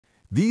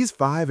These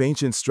 5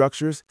 ancient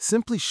structures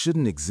simply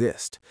shouldn't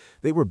exist.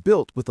 They were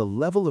built with a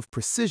level of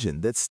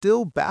precision that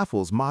still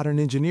baffles modern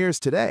engineers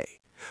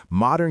today.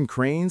 Modern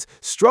cranes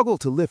struggle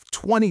to lift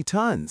 20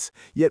 tons,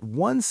 yet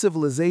one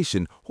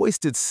civilization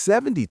hoisted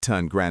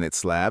 70-ton granite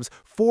slabs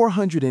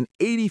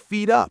 480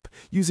 feet up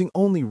using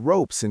only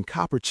ropes and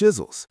copper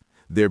chisels.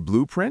 Their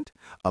blueprint?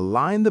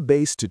 Align the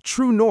base to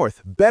true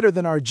north better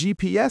than our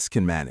GPS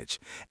can manage,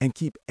 and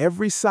keep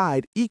every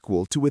side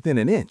equal to within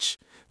an inch.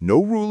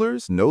 No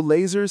rulers, no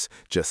lasers,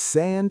 just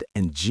sand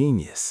and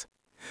genius.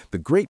 The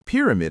Great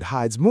Pyramid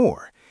hides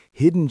more.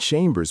 Hidden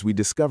chambers we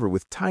discover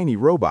with tiny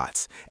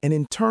robots, an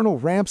internal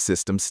ramp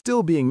system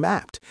still being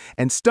mapped,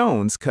 and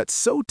stones cut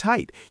so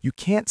tight you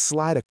can't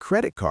slide a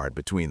credit card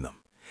between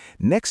them.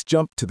 Next,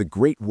 jump to the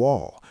Great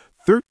Wall.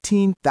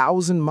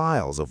 13,000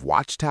 miles of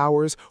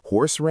watchtowers,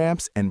 horse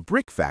ramps, and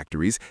brick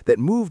factories that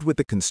moved with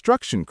the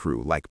construction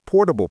crew like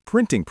portable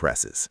printing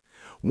presses.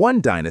 One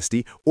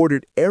dynasty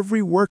ordered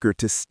every worker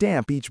to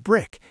stamp each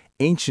brick.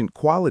 Ancient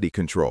quality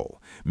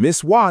control.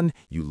 Miss One,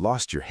 you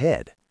lost your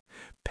head.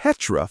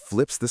 Petra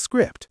flips the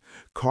script.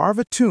 Carve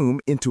a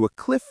tomb into a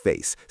cliff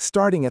face,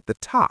 starting at the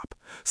top.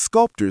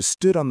 Sculptors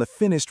stood on the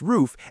finished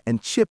roof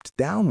and chipped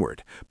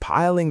downward,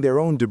 piling their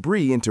own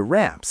debris into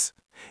ramps.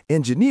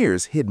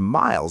 Engineers hid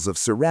miles of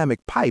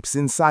ceramic pipes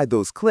inside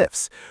those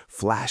cliffs.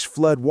 Flash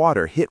flood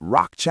water hit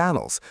rock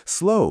channels,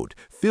 slowed,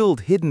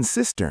 filled hidden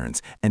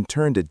cisterns, and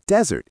turned a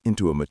desert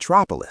into a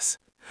metropolis.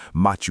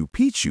 Machu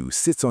Picchu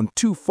sits on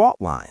 2 fault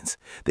lines.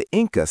 The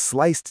Inca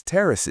sliced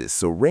terraces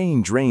so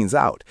rain drains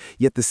out,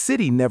 yet the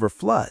city never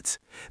floods.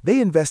 They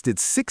invested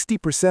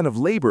 60% of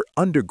labor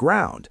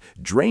underground,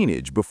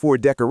 drainage before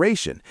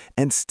decoration,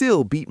 and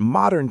still beat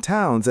modern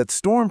towns at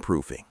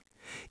stormproofing.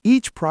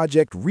 Each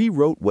project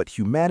rewrote what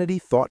humanity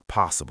thought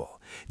possible.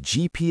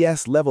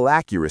 GPS-level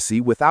accuracy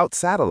without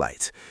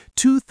satellites.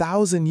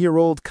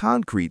 2,000-year-old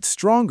concrete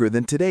stronger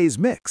than today's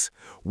mix.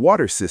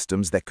 Water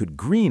systems that could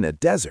green a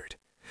desert.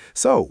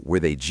 So,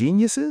 were they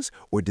geniuses,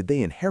 or did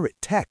they inherit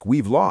tech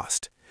we've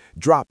lost?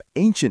 Drop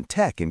ancient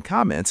tech in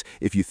comments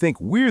if you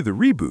think we're the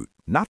reboot,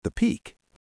 not the peak.